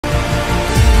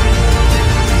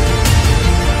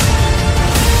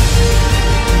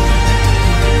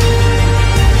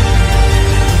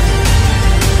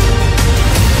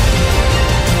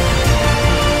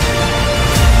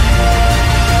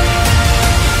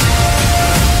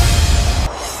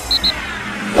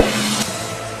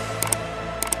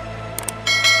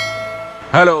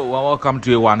Hello and welcome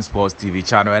to A1 Sports TV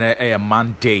channel. And a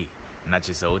Monday, not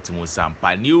just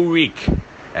a new week.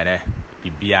 And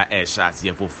Bibia shots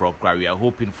here for we are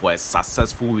hoping for a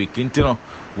successful week.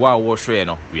 While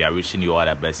we're we are wishing you all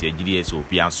the best. GDS will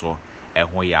be answer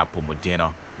and when you are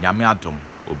pomodeno, Yamiatum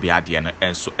will be at the end.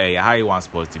 And so a A1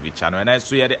 Sports TV channel. And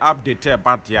as we had the update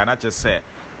about here, not just say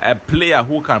a player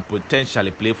who can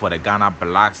potentially play for the Ghana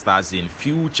Black Stars in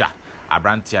future.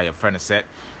 Abrantia, your friend said.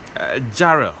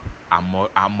 Jarell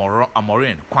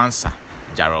Quansah.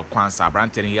 Jarell Quansah.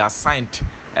 Branton, he has signed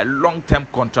a long-term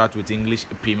contract with English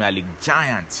Premier League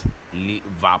giant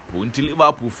Liverpool. Until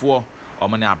Liverpool for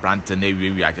Omani Branton,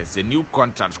 it's a new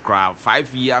contract,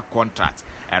 5-year contract,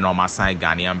 and Omasai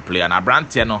Ghanaian player. And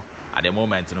Branton, at the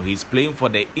moment, he's playing for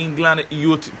the England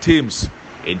youth teams.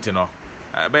 Ghana,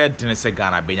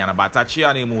 Benyana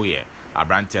Batachia, Nemuye.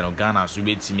 Abranten Ghana so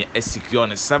betimi secure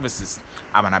on services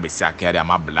amana besi akere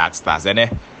ama Black Stars ene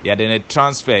ye the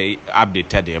transfer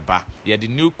updated eba ye the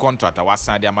new contract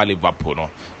awasan ama Liverpool no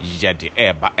ye the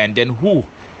eba. And then who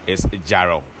is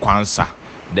Jarell Quansah,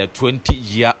 the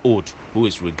 20-year-old who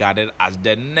is regarded as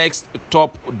the next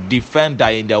top defender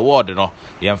in the world no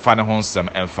ye mfane honsem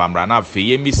emfamra na fe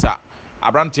ye misa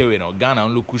Abranten no Ghana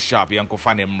look sharp ye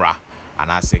nkofane mra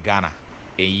anase Ghana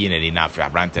in Africa,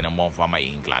 Branton and more from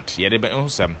England. Yeah, they buy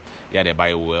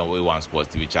A1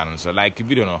 Sports TV channel. So like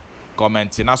video no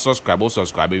comment and subscribe. Also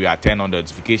subscribe. We are turn on the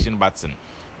notification button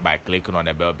by clicking on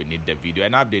the bell beneath the video.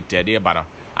 And update today, but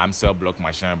I'm Cell Block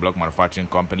Machine Block Manufacturing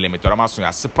Company Limited. I'm also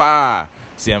a super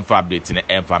CM update in the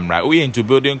FM right. We into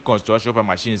building construction open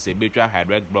machines, a better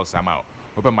hydraulic blocks amount.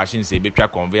 Open machines, a better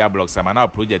conveyor blocks amount. Now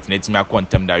project needs me a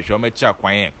quantum that show me check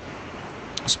quiet.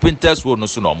 Sprinters will no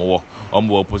sooner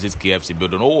opposite KFC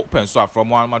building open so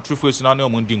from one my true face now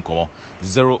mundin come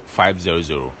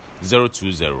 0500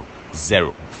 020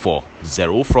 040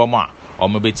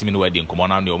 from betting wedding come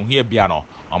on now here biano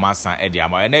Omasan Eddie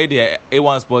Ama and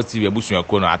A1 Sports TV Bushman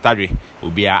Kono Atari will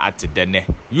be at the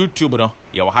YouTube no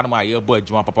ya had my earboy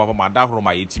Juma Papa Mada from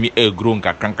my itimi a grown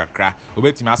kakra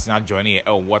ubeti masina joining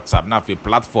on WhatsApp na fi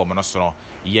platform no so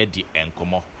yedi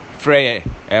enkomo free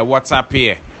WhatsApp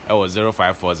here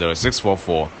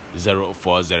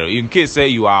 0540-644-040. In case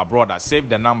you are abroad, save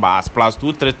the number as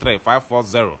 +233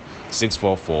 540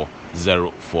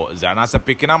 644-040. And as a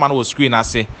picking up man will screen I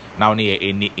say now near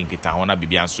any inkitahona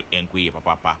bibiansu enquiry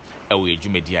papa away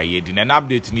jumedia yedin an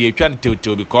update near trying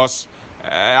to because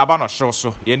abano show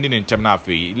so yending in terminal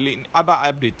fee other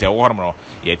update warmer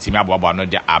yet Timaba no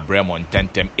de Abremon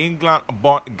Tentem England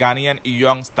born Ghanaian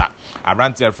youngster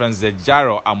Abrantel friends the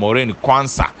Jarell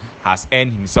Quansah has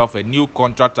earned himself a new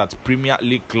contract at Premier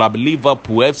League club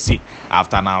Liverpool FC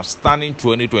after an outstanding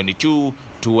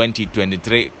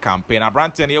 2022-2023 campaign.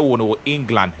 Abrantel here won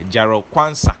England Jarell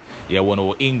Quansah here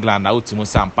won England ultimu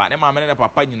sampa ne ma mene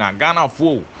papa nyina Ghana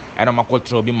fo eno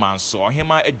makotro bi manso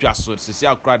ohema adwaso sisi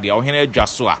akra de ohena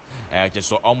adwaso a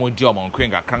cheso omodi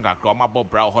omonkwenga kranga kra omabo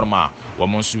bra horma wo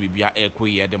monso bibia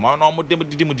ekoye de ma no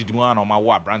omodidimu ana ma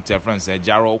wo Abrantel friends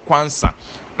Jarell Quansah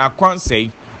na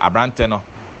Quansah Abrantel no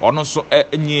ono so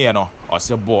enye no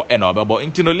osebo e na obebo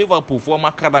intino Liverpool form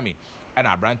academy and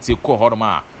Abrantel ko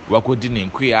horma wako dini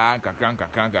nkuya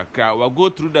kakra we go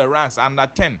through the ranks under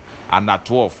 10 under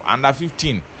 12 under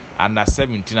 15 under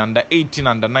 17 under 18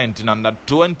 under 19 under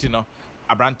 20 no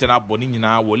Abrantel aboni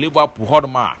nyina wo Liverpool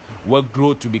horma will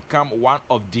grow to become one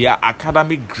of their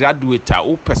academic graduates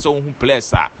who person who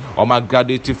players are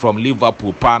graduated from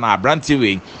Liverpool. Pana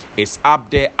Abrantel is up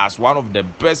there as one of the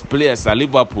best players at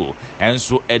Liverpool and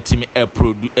so a team a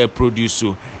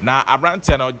producer. Now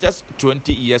Abrantel just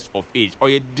 20 years of age or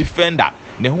a defender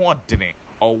ne ho dene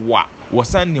or what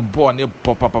was an born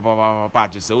papa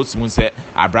just so say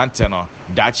Abrantel no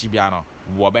dachi biano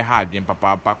wobe had in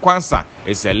papa Quansah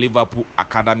is a Liverpool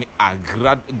academy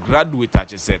graduate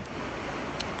as said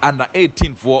under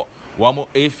 18 for one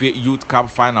FA Youth Cup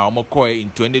final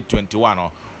in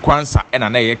 2021 Quansah and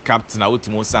another captain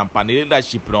ultimo sampa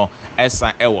leadership no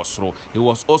esa ewosro. He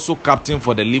was also captain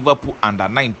for the Liverpool under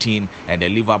 19 and the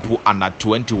Liverpool under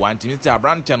 21 team.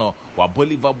 Abrantel no wa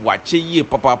Liverpool wache ye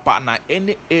papa na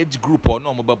any age group or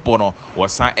no mobile no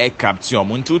was a captain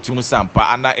muntu ultimo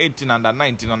sampa under 18 under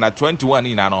 19 under 21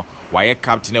 ina no wa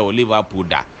captain o Liverpool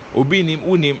da obi nim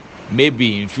unim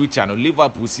maybe in future no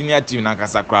Liverpool senior team na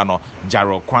kasakra no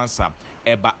Jarell Quansah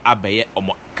eba abeye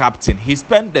omo captain. He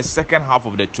spent the second half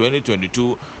of the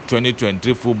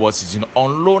 2022-2023 football season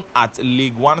on loan at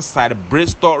League One side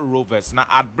Bristol Rovers. Now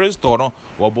at Bristol no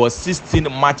about 16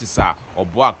 matches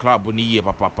obo club ni ye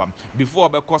papa before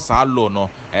because loan no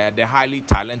the highly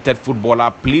talented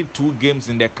footballer played 2 games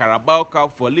in the Carabao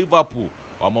Cup for Liverpool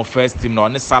omo first team no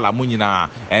ne sala mu nyina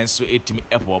enso etimi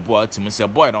epobo team say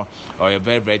boy no or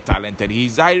very very talented.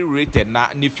 He's highly rated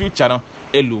na in the future no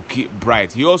looking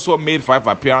bright. He also made 5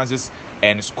 appearances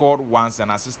and scored once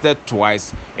and assisted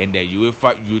twice in the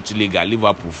UEFA Youth League at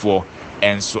Liverpool 4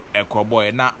 and so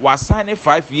boy now was signed a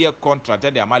 5-year contract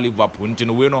at the Liverpool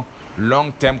into we no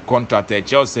long-term contract at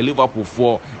Chelsea Liverpool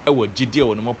 4 e wo gidi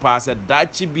o no mo pass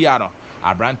that chibiano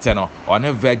Abranteno on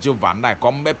a Virgil van Dijk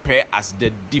come pair as the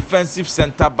defensive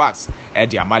centre backs at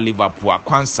the Liverpool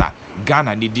Quansah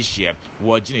Ghana need this year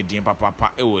watching the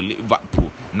papa e wo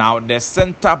Liverpool. Now the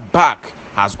centre back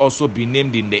has also been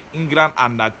named in the England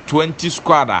under-20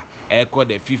 squad called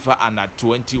the FIFA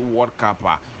under-20 World Cup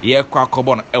here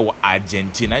kwakobon ewo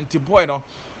Argentina and boy no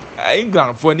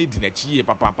England for need in a chi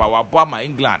papa wa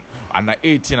England under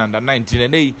 18 under 19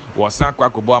 and they was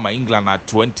kwakoboma England at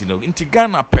 20 no into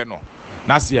Ghana peno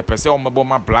na see a person on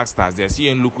my Black Stars they see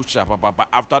in Lukusha papa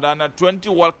after the under 20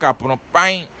 World Cup no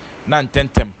pine nan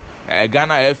tentem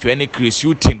Ghana if any Chris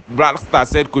shooting Black Stars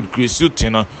said could Chris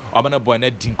shooting obana boy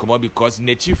net din come because in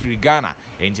the chief Ghana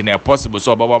engineer possible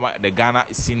so the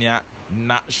Ghana senior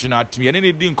national team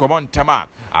any din come on tama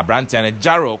Abrante and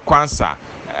Jarell Quansah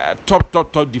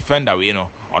top defender we ono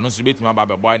so bit my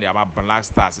boy they about Black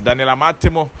Stars Daniel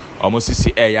Amatemo almost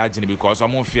see air because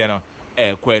omo fear no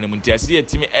kwenu muntiasi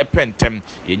etimi epentem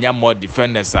yenya more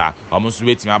defenders almost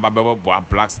waiting about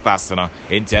Black Stars no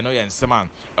enti no yenseman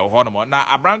hono na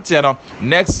Abrante no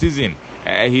next season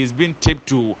he's been tipped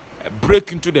to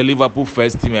break into the Liverpool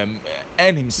first team and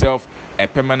earn himself a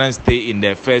permanent stay in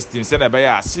the first team. Said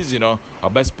about a season or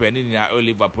best spending in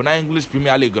Liverpool na English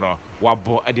Premier League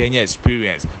wabo adenya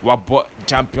experience wabo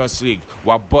Champions League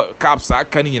wabo caps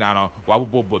akani no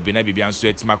wabo bobi na bibia nso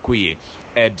etimakoye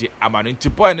the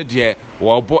amaninti point there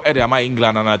wabo e ama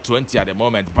England na 20 at the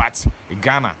moment but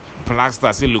Ghana Black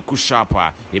Stars look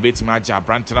sharper e betima ja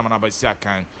Abrante na manabasi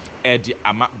akan the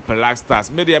ama Black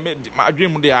Stars me my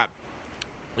dream there.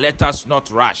 Let us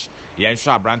not rush. Yen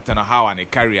sure Abrante na how and a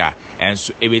career and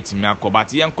so everything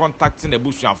but yen contacting the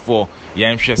Bushian for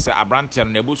yen sure say Abrante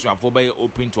and the Bushian for by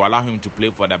open to allow him to play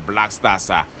for the Black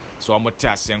Stars. So I'm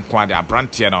tell sen kwa the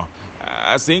Abrante no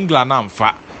as England am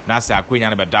fa na say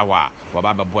akwenya na bedawa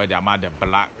wababa boy the ama the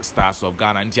Black Stars of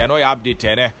Ghana. Nti no ya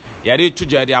update ya dey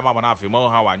tuja dey ama na afimo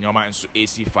how anyoma nso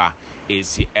AC fa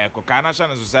AC Kokana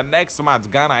Channel so say next month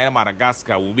Ghana and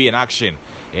Madagascar will be in action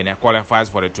in a qualifiers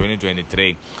for the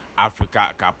 2023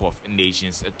 Africa Cup of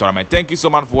Nations tournament. Thank you so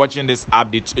much for watching this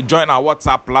update. Join our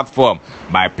WhatsApp platform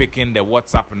by picking the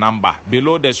WhatsApp number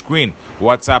below the screen.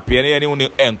 WhatsApp anyone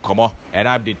and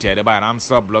updated by an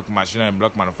Amstel Block Machine and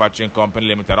Block Manufacturing Company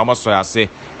Limited. Almost so I say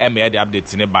the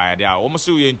update in by there. Almost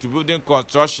we into building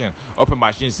construction open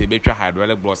machines betra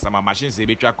hydraulic blocks, some machines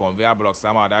betra conveyor blocks,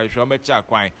 some other show me check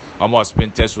quite almost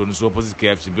spin test on so opposite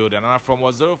KFC building and from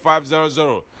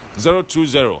 0500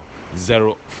 020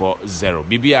 040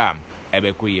 BBM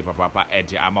ebekuye papa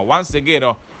edi ama once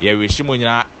again ye wish mo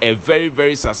nyina a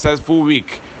very successful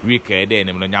week then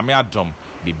no nyame adom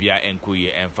bibia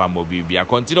enkuye emfa mo bibia.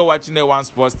 Continue watching the One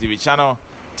Sports TV channel.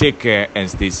 Take care and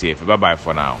stay safe. Bye bye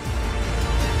for now.